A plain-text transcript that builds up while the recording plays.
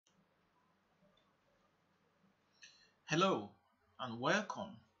Hello and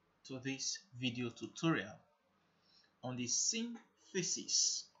welcome to this video tutorial on the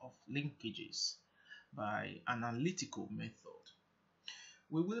synthesis of linkages by analytical method.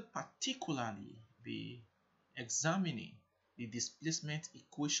 We will particularly be examining the displacement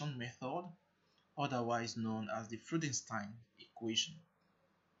equation method, otherwise known as the Freudenstein equation.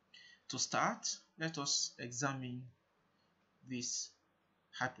 To start, let us examine this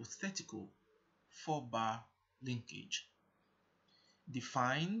hypothetical 4-bar linkage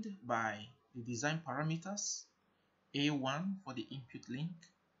defined by the design parameters A1 for the input link,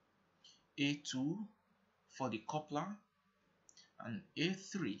 A2 for the coupler, and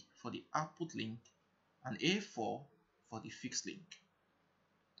A3 for the output link, and A4 for the fixed link.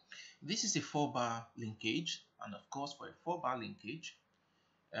 This is a 4-bar linkage, and of course for a 4-bar linkage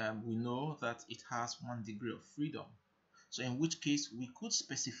we know that it has 1 degree of freedom. So in which case we could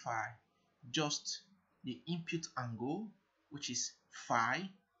specify just the input angle, which is phi,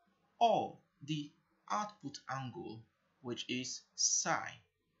 or the output angle, which is psi.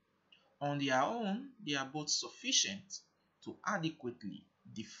 On their own, they are both sufficient to adequately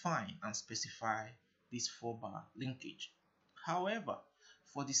define and specify this 4-bar linkage. However,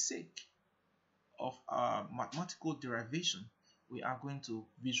 for the sake of our mathematical derivation, we are going to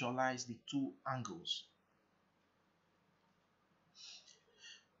visualize the two angles.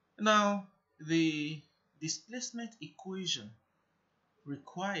 Now, the displacement equation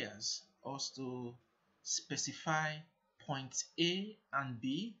requires us to specify points A and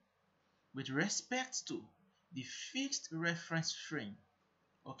B with respect to the fixed reference frame,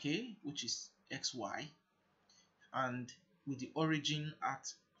 okay, which is xy, and with the origin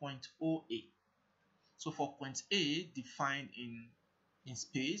at point OA. So for point A, defined in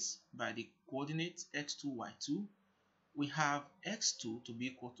space by the coordinates x2, y2, we have x2 to be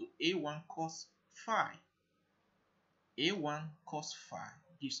equal to a1 cos phi. a1 cos phi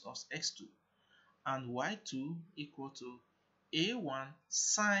gives us x2, and y2 equal to a1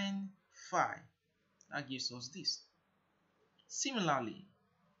 sin phi. That gives us this. Similarly,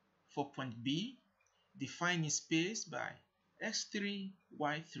 for point B, defined in space by x3,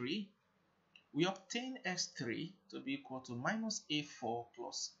 y3, we obtain x3 to be equal to minus a4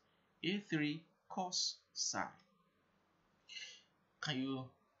 plus a3 cos psi. Can you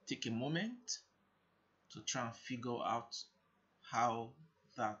take a moment to try and figure out how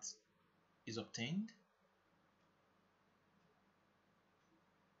that is obtained?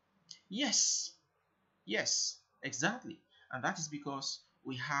 Yes, exactly. And that is because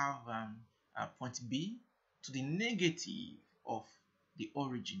we have point B to the negative of the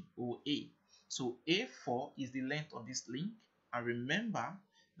origin, OA. So A4 is the length of this link, and remember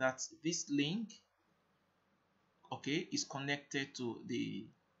that this link, okay, is connected to the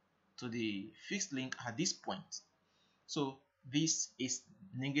fixed link at this point. So this is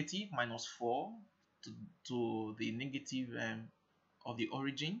negative minus 4 to the negative of the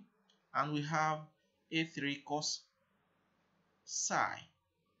origin, and we have a3 cos psi,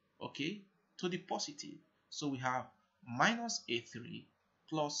 okay, to the positive. So we have minus a3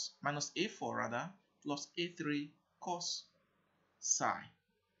 plus minus a4 rather plus a3 cos psi.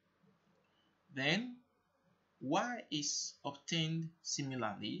 Then y is obtained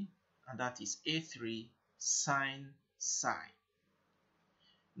similarly, and that is a3 sin psi.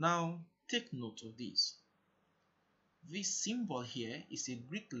 Now take note of this. This symbol here is a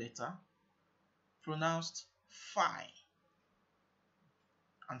Greek letter pronounced phi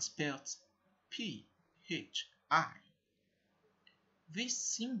and spelled P-H-I. This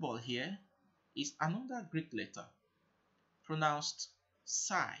symbol here is another Greek letter pronounced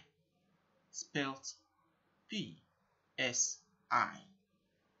psi, spelled P-S-I.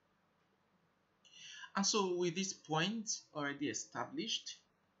 And so with this point already established,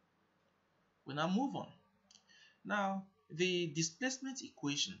 we now move on. Now, the displacement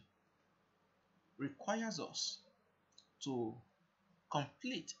equation requires us to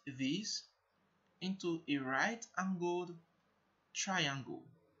complete this into a right-angled triangle,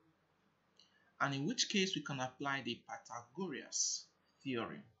 and in which case we can apply the Pythagoras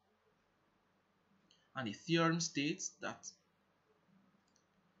theorem. And the theorem states that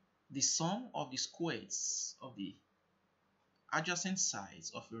the sum of the squares of the adjacent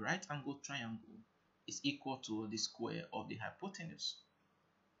sides of a right-angled triangle is equal to the square of the hypotenuse.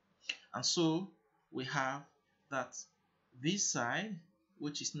 And so we have that this side,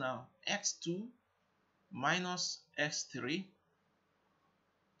 which is now x2 minus x3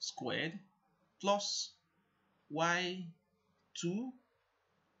 squared plus y2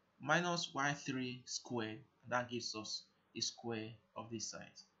 minus y3 squared, that gives us the square of this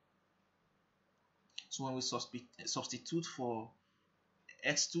side. So when we substitute for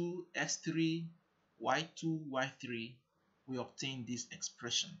x2, x3, y2, y3, we obtain this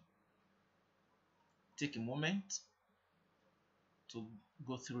expression. Take a moment to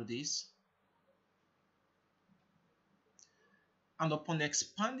go through this. And upon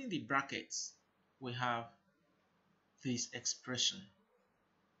expanding the brackets, we have this expression.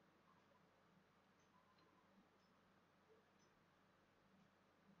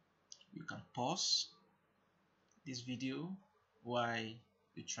 You can pause this video while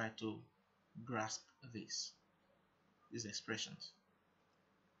you try to grasp these expressions.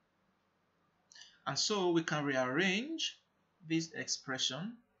 And so we can rearrange this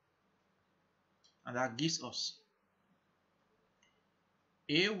expression, and that gives us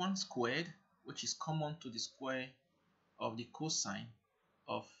a1 squared, which is common to the square of the cosine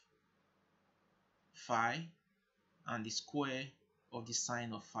of phi and the square of the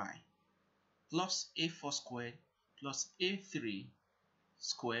sine of phi, plus a4 squared plus a3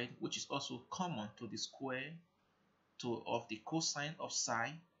 squared, which is also common to the square of the cosine of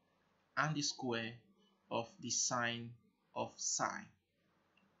psi and the square of the sine of psi,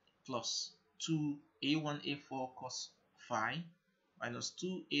 plus 2a1a4 cos phi minus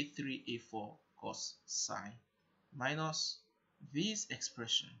 2a3a4 cos psi minus this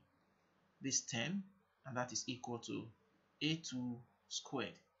expression, this term, and that is equal to a2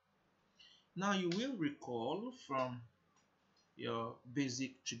 squared. Now you will recall from your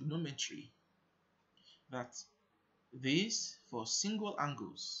basic trigonometry that this, for single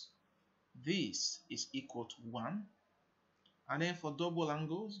angles, this is equal to 1, and then for double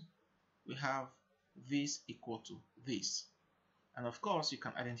angles we have this equal to this. And of course you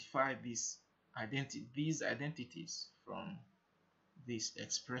can identify these identities from this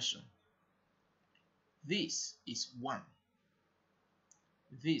expression. This is 1,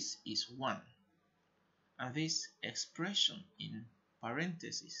 this is 1, and this expression in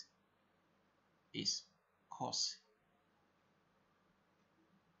parentheses is cos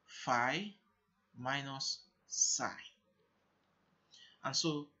phi minus psi. And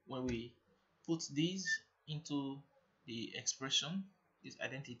so when we put these into the expression, these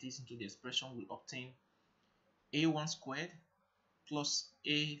identities into the expression, we obtain a1 squared plus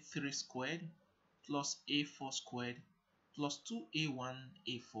a3 squared plus a4 squared plus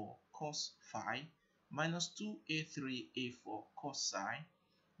 2a1a4 cos phi minus 2a3a4 cos psi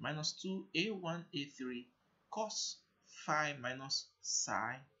minus 2a1a3 cos phi minus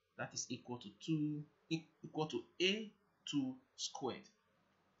psi, that is equal to a2 squared.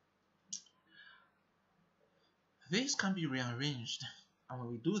 This can be rearranged, and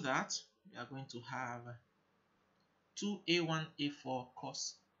when we do that, we are going to have 2a1a4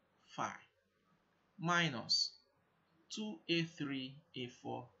 cos phi minus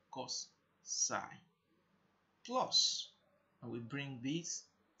 2a3a4 cos psi plus, and we bring this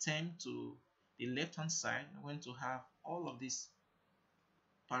term to the left hand side, we're going to have all of these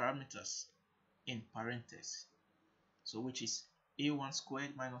parameters in parentheses, so which is a1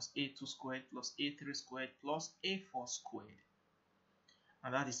 squared minus a2 squared plus a3 squared plus a4 squared,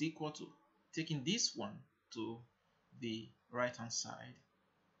 and that is equal to, taking this one to the right hand side,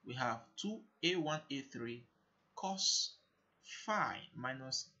 we have 2a1a3 cos phi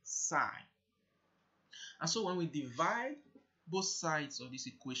minus psi. And so when we divide both sides of this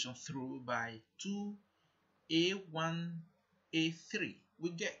equation through by 2a1a3, we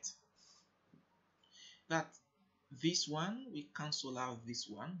get that this one, we cancel out this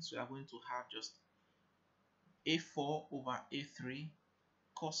one, so we are going to have just a4 over a3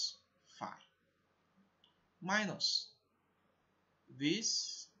 cos phi minus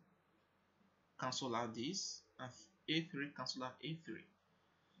this, cancel out this, and a3 cancel out a3,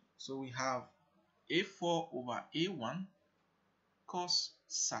 so we have a4 over a1 cos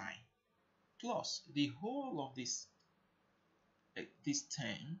psi plus the whole of this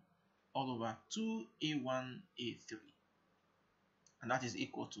term all over 2a1a3, and that is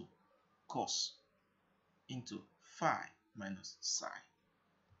equal to cos into phi minus psi.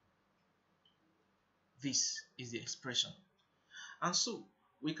 This is the expression, and so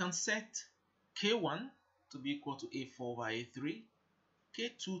we can set k1 to be equal to a4 over a3,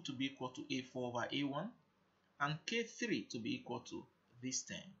 k2 to be equal to a4 over a1, and k3 to be equal to this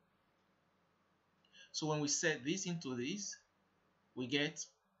term. So when we set this into this, we get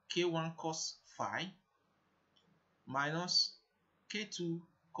k1 cos phi minus k2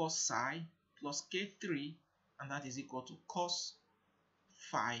 cos psi plus k3, and that is equal to cos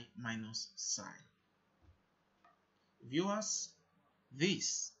phi minus psi. Viewers,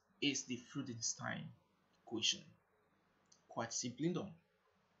 this is the Freudenstein equation. Quite simply done.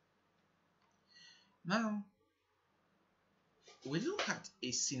 Now, we look at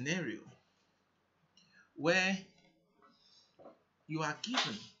a scenario where you are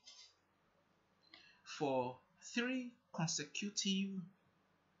given for 3 consecutive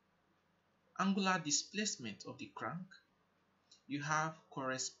angular displacement of the crank. You have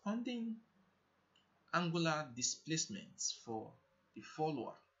corresponding angular displacements for the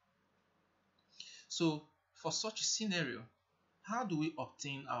follower. So, for such a scenario, how do we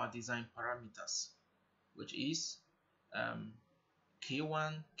obtain our design parameters, which is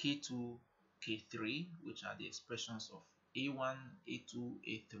K1, K2, K3, which are the expressions of A1, A2,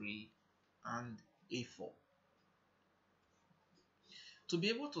 A3, and A4. To be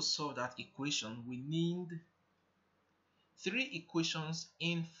able to solve that equation, we need 3 equations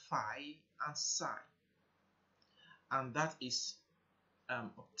in phi and psi, and that is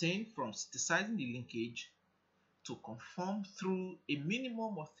obtained from synthesizing the linkage to conform through a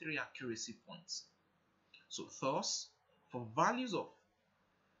minimum of 3 accuracy points. So thus, for values of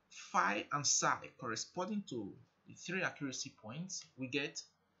phi and psi corresponding to the 3 accuracy points, we get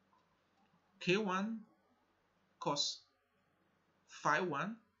K1 cos phi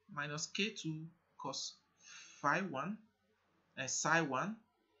 1 minus K2 cos phi 1 and psi 1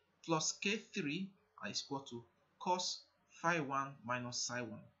 plus K3 is equal to cos phi 1 minus psi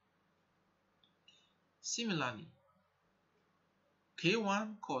 1. Similarly,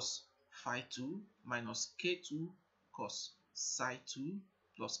 K1 cos phi 2 minus K2 cos psi 2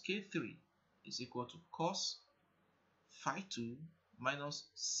 plus K3 is equal to cos phi 2 minus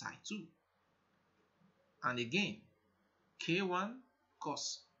psi 2. And again, K1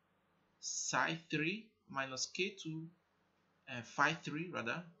 cos psi 3 minus K2 phi 3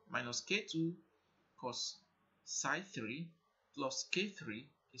 rather minus K2 cos psi 3 plus K3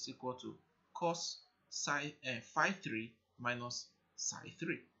 is equal to cos psi phi 3 minus psi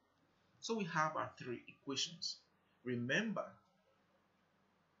 3. So we have our 3 equations. Remember,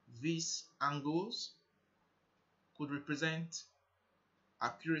 these angles could represent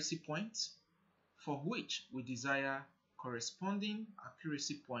accuracy points for which we desire corresponding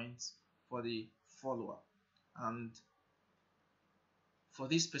accuracy points for the follower. And for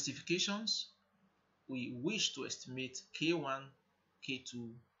these specifications, we wish to estimate K1, K2,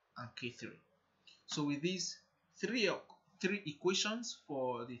 and K3. So with these three equations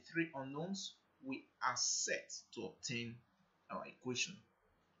for the 3 unknowns, we are set to obtain our equation.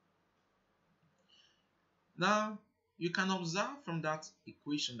 Now, you can observe from that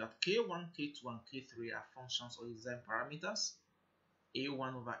equation that K1, K2, and K3 are functions or design parameters,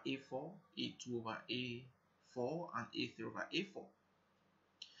 A1 over A4, A2 over A4, and A3 over A4.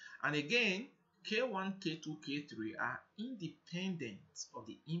 And again, K1, K2, K3 are independent of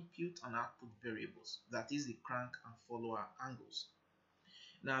the input and output variables, that is the crank and follower angles.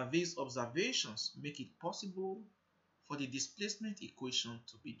 Now, these observations make it possible for the displacement equation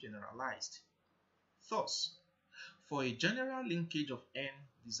to be generalized. Thus, for a general linkage of n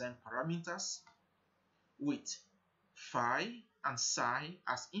design parameters with phi and psi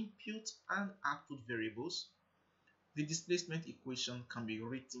as input and output variables, the displacement equation can be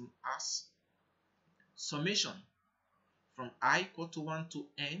written as summation from I equal to 1 to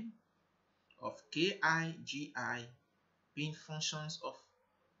n of ki, gi being functions of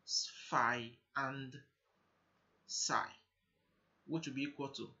phi and psi, which will be equal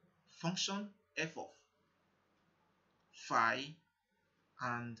to function f of phi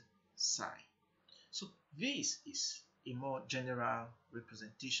and psi. So this is a more general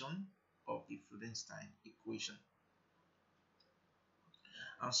representation of the Freudenstein equation.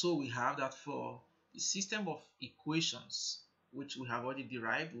 And so we have that for the system of equations which we have already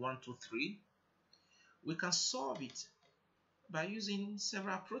derived 1, 2, 3, we can solve it by using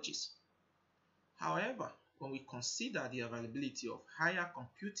several approaches. However, when we consider the availability of higher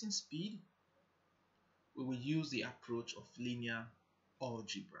computing speed, we will use the approach of linear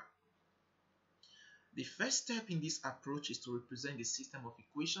algebra. The first step in this approach is to represent the system of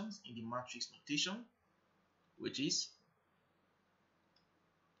equations in the matrix notation, which is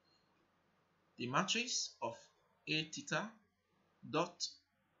the matrix of A theta dot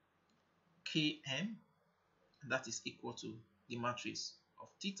Km, that is equal to the matrix of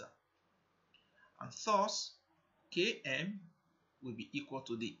theta. And thus, Km will be equal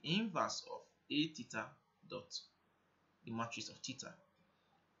to the inverse of A theta dot the matrix of theta,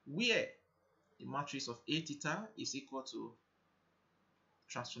 where the matrix of A theta is equal to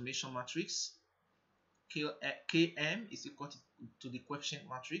transformation matrix, Km is equal to the coefficient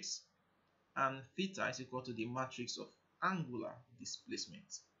matrix, and theta is equal to the matrix of angular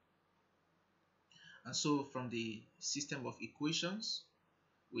displacement. And so from the system of equations,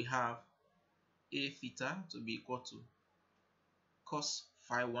 we have A theta to be equal to cos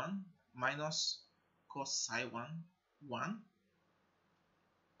phi 1 minus cos psi 1,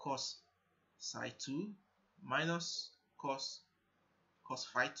 cos psi 2 minus cos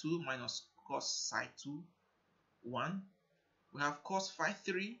phi 2 minus cos psi 2, 1. We have cos phi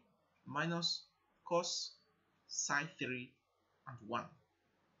 3 minus cos psi 3 and 1.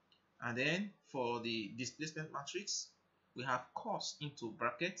 And then for the displacement matrix, we have cos into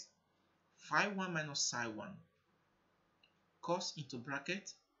bracket phi 1 minus psi 1, cos into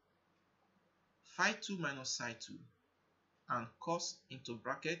bracket phi 2 minus psi 2, and cos into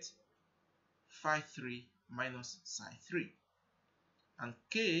bracket phi 3 minus psi 3. And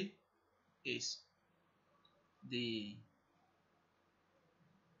K is the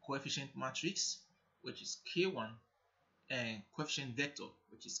coefficient matrix, which is K1, and coefficient vector,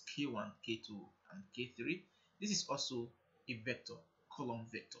 which is K1, K2, and K3. This is also a vector, column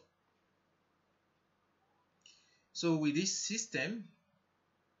vector. So with this system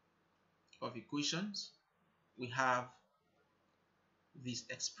of equations, we have this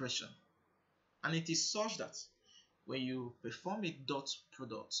expression, and it is such that when you perform a dot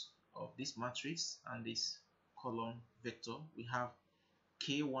product of this matrix and this column vector, we have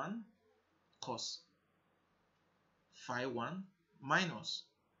K1 cos phi 1 minus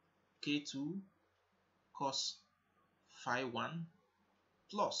K2 cos phi 1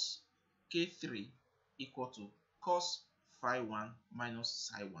 plus K3 equal to cos phi 1 minus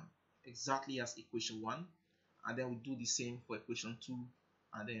psi 1, exactly as equation 1. And then we do the same for equation 2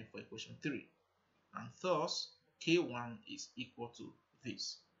 and then for equation 3. And thus K1 is equal to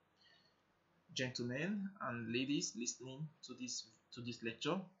this. Gentlemen and ladies listening to this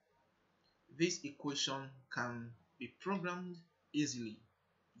lecture, this equation can be programmed easily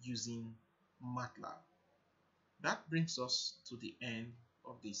using MATLAB. That brings us to the end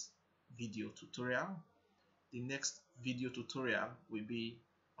of this video tutorial. The next video tutorial will be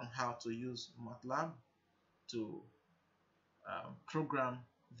on how to use MATLAB to program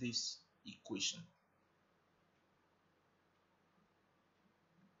this equation.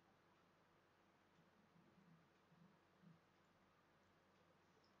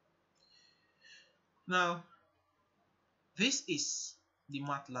 Now, this is the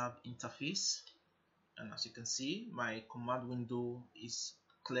MATLAB interface, and as you can see, my command window is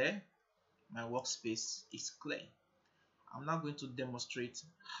clear, my workspace is clear. I'm now going to demonstrate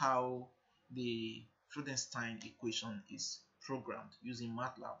how the Freudenstein equation is programmed using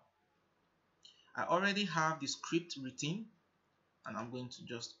MATLAB. I already have the script written, and I'm going to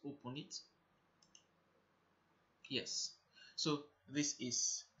just open it. Yes, so this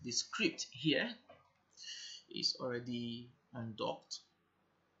is the script here. It's already undocked.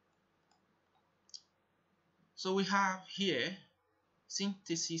 So we have here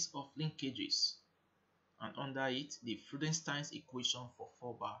synthesis of linkages, and under it the Freudenstein's equation for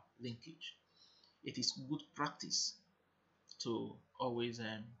 4-bar linkage. It is good practice to always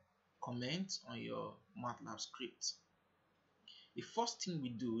comment on your MATLAB script. The first thing we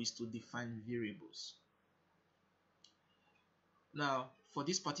do is to define variables. Now, for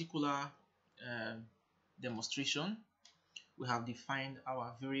this particular demonstration, we have defined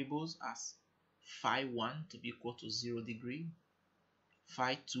our variables as phi 1 to be equal to 0 degree,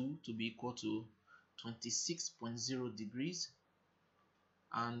 phi 2 to be equal to 26.0 degrees,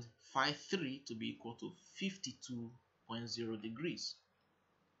 and phi 3 to be equal to 52.0 degrees,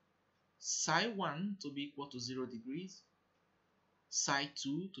 psi 1 to be equal to 0 degrees, psi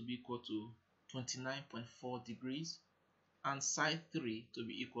 2 to be equal to 29.4 degrees, and psi 3 to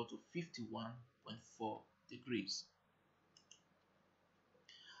be equal to 51.4 degrees.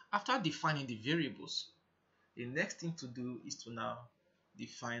 After defining the variables, the next thing to do is to now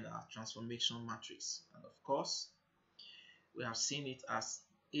define our transformation matrix. And of course, we have seen it as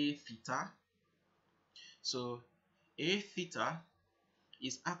A theta. So A theta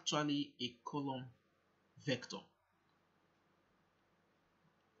is actually a column vector.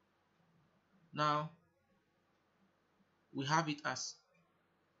 Now, we have it as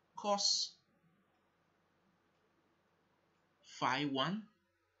cos phi 1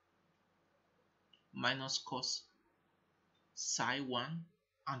 minus cos psi 1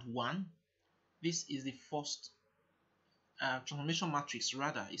 and 1. This is the first transformation matrix,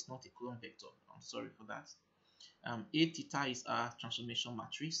 rather it's not a column vector. I'm sorry for that. A theta is our transformation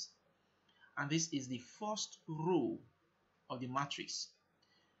matrix, and this is the first row of the matrix.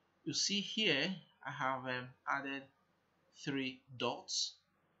 You see here I have added 3 dots.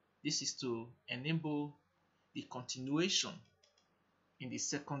 This is to enable the continuation in the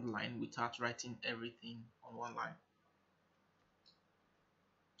second line without writing everything on one line.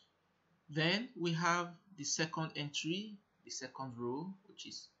 Then we have the second entry, the second row, which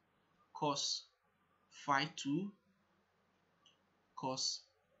is cos phi 2, cos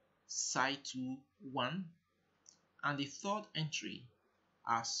psi 2 1, and the third entry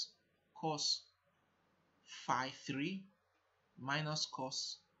as cos phi 3 minus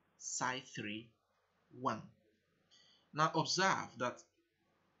cos psi 3 1. Now observe that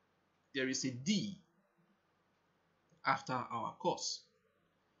there is a d after our cos,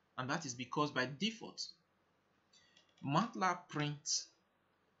 and that is because by default MATLAB prints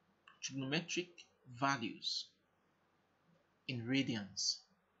trigonometric values in radians,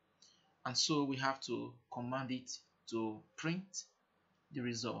 and so we have to command it to print the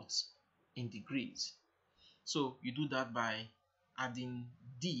results in degrees. So you do that by adding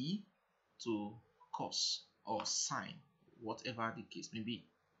d to cos or sine, whatever the case may be.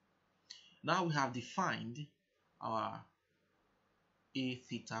 Now we have defined our A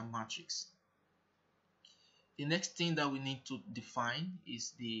theta matrix. The next thing that we need to define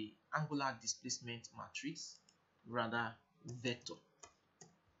is the angular displacement matrix, rather vector.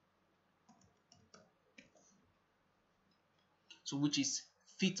 So which is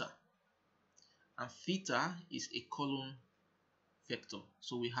theta, and theta is a column vector.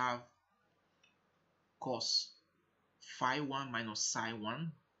 So we have cos phi 1 minus psi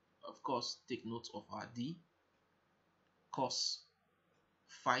 1, of course take note of our d, cos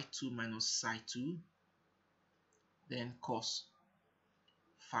phi 2 minus psi 2, then cos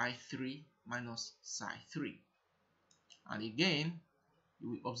phi 3 minus psi 3. And again, you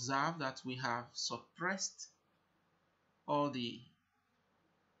will observe that we have suppressed all the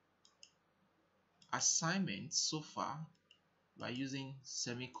assignments so far by using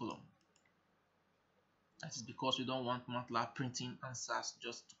semicolon. That is because we don't want MATLAB printing answers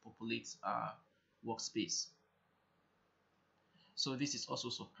just to populate our workspace. So this is also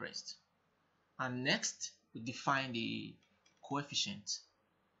suppressed. And next, we define the coefficient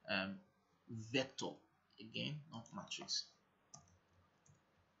vector, again, not matrix.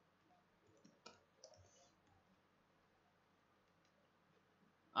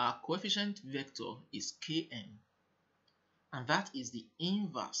 Our coefficient vector is Kn, and that is the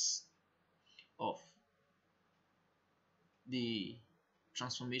inverse of the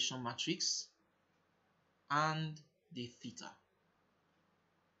transformation matrix and the theta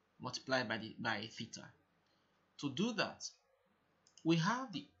multiplied by theta. To do that, we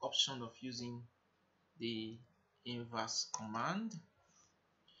have the option of using the inverse command,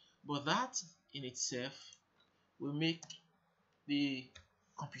 but that in itself will make the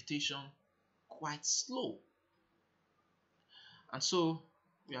computation quite slow, and so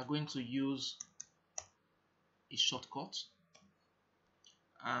we are going to use a shortcut,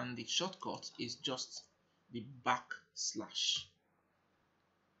 and the shortcut is just the backslash.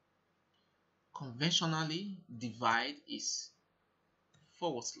 Conventionally, divide is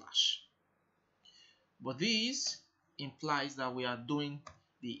 /, but this implies that we are doing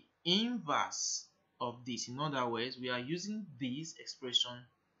the inverse of this. In other words, we are using this expression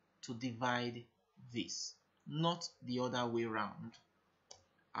to divide this, not the other way around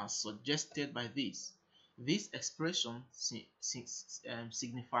as suggested by this. This expression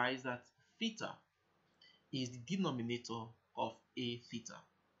signifies that theta is the denominator of A theta,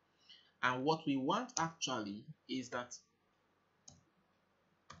 and what we want actually is that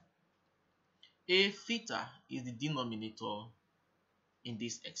A theta is the denominator in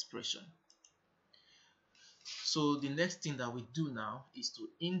this expression. So the next thing that we do now is to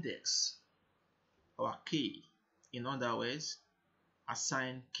index our k. In other words,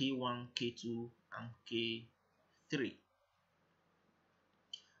 assign k1, k2, and k3.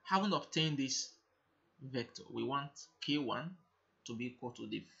 Having obtained this vector, we want k1 to be equal to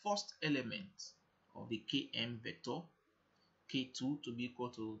the first element of the km vector, k2 to be equal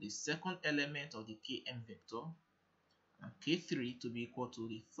to the second element of the km vector, and k3 to be equal to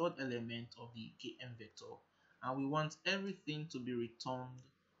the third element of the km vector, and we want everything to be returned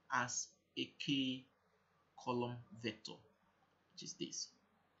as a k column vector, which is this.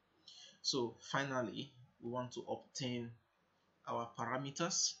 So finally, we want to obtain our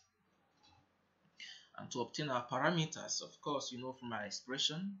parameters, and to obtain our parameters, of course, you know from our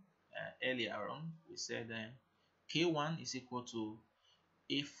expression earlier on, we said k1 is equal to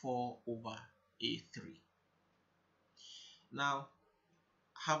a4 over a3. Now,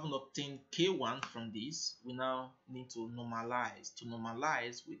 having obtained k1 from this, we now need to normalize. To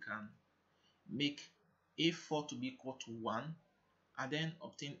normalize, we can make a4 to be equal to 1 and then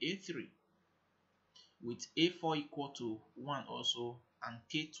obtain a3. With a4 equal to 1 also and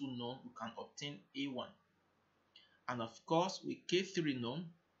k2 known, we can obtain a1. And of course, with k3 known,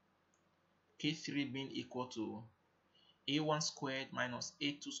 K3 being equal to A1 squared minus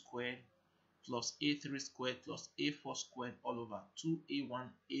A2 squared plus A3 squared plus A4 squared all over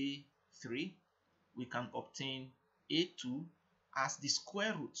 2A1 A3, we can obtain A2 as the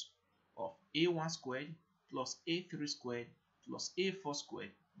square root of A1 squared plus A3 squared plus A4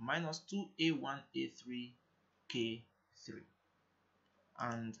 squared minus 2A1 A3 K3.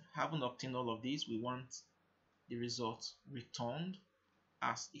 And having obtained all of these, we want the result returned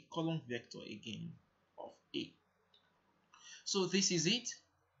as a column vector again of A. So this is it,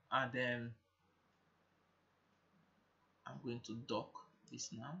 and then I'm going to dock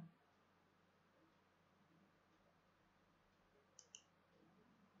this now.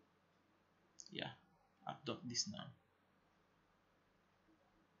 Yeah, I've docked this now.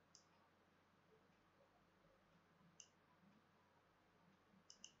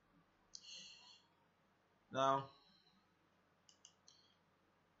 Now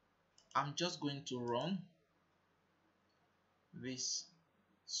I'm just going to run this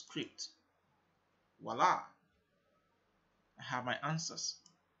script. Voila, I have my answers.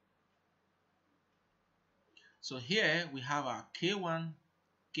 So here we have our K1,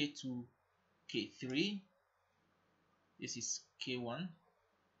 K2, K3. This is K1,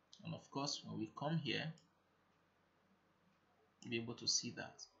 and of course when we come here, you'll be able to see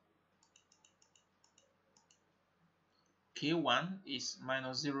that K1 is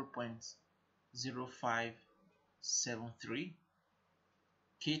minus 0.0573,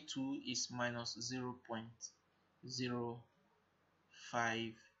 K2 is minus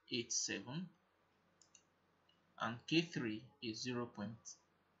 0.0587, and K3 is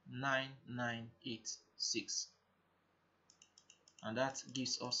 0.9986, and that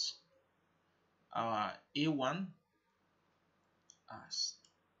gives us our A1 as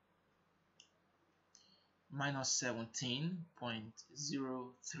minus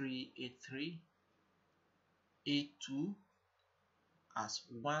 17.0383, A2 as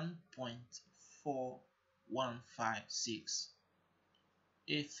 1.4156,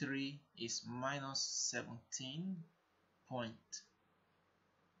 A3 is minus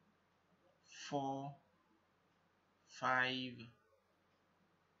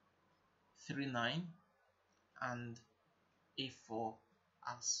 17.4539, and A4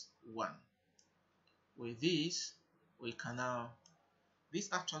 as 1. With this, we can now, this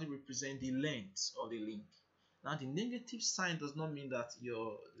actually represents the length of the link. Now the negative sign does not mean that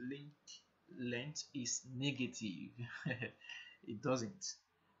your link length is negative. It doesn't.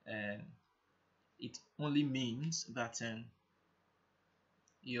 And it only means that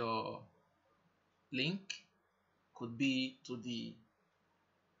your link could be to the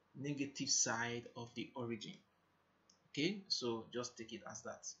negative side of the origin. Okay, so just take it as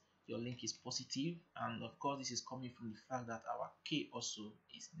that your link is positive, and of course this is coming from the fact that our K also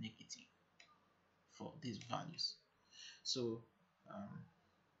is negative for these values. So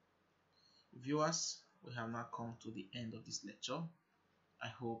viewers, we have now come to the end of this lecture. I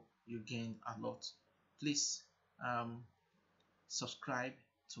hope you gained a lot. Please subscribe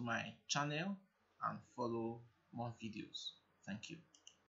to my channel and follow more videos. Thank you.